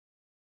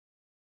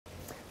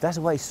That's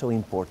why it's so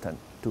important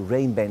to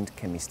reinvent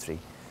chemistry,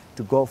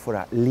 to go for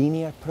a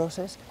linear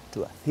process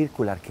to a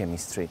circular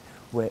chemistry,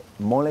 where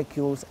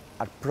molecules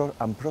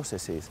and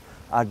processes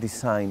are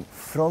designed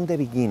from the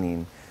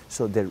beginning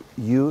so they're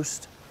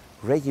used,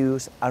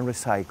 reused and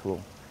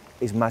recycled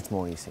is much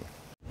more easy.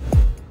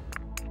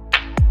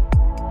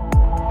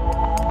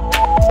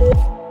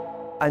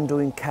 I'm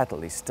doing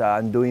catalysts,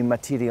 I'm doing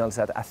materials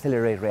that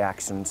accelerate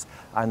reactions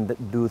and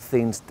do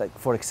things like,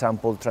 for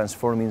example,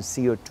 transforming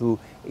CO2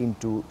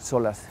 into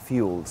solar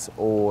fuels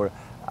or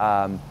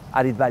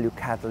added value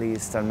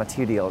catalysts and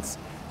materials.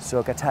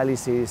 So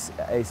catalysis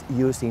is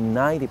used in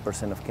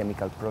 90% of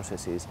chemical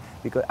processes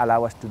because it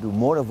allows us to do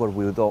more of what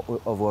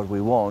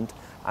we want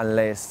and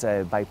less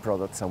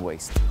byproducts and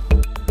waste.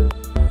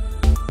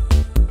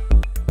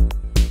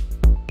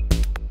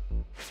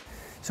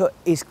 So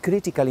it's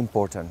critically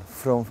important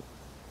from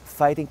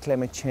fighting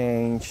climate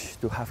change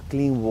to have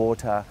clean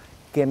water.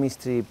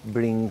 Chemistry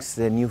brings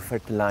the new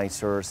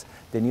fertilizers,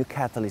 the new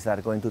catalysts that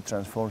are going to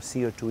transform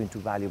CO2 into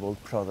valuable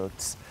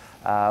products.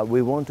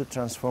 We want to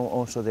transform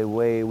also the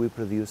way we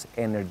produce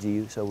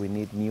energy, so we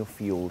need new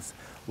fuels.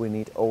 We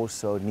need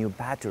also new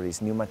batteries,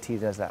 new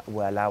materials that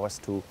will allow us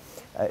to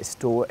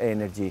store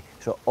energy.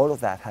 So all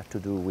of that has to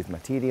do with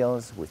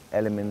materials, with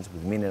elements,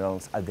 with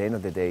minerals, at the end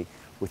of the day,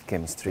 with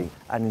chemistry.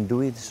 And in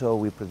doing so,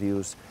 we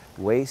produce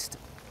waste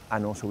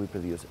and also we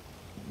produce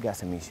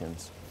gas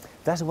emissions.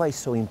 That's why it's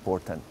so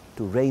important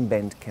to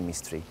reinvent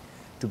chemistry,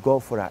 to go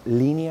for a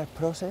linear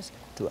process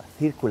to a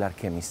circular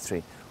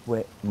chemistry,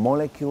 where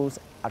molecules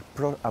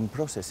and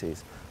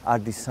processes are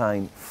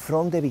designed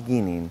from the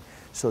beginning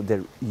so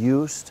they're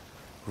used,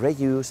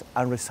 reused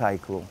and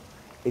recycled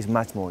is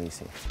much more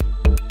easy.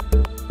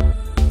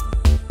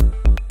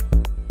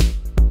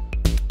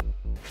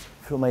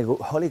 So my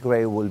holy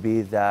grail will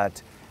be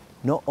that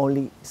not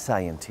only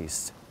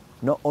scientists,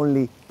 not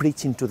only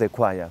preaching to the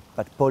choir,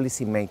 but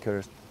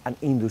policymakers and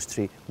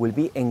industry will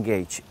be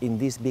engaged in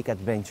this big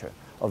adventure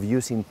of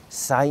using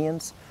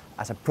science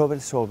as a problem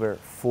solver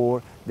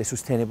for the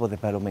Sustainable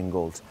Development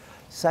Goals.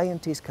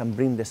 Scientists can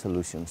bring the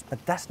solutions,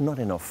 but that's not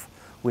enough.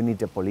 We need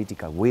the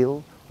political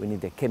will, we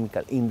need the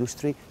chemical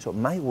industry. So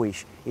my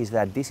wish is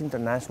that this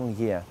international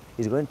year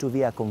is going to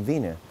be a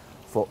convener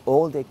for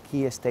all the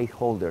key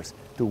stakeholders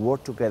to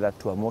work together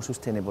to a more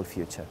sustainable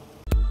future.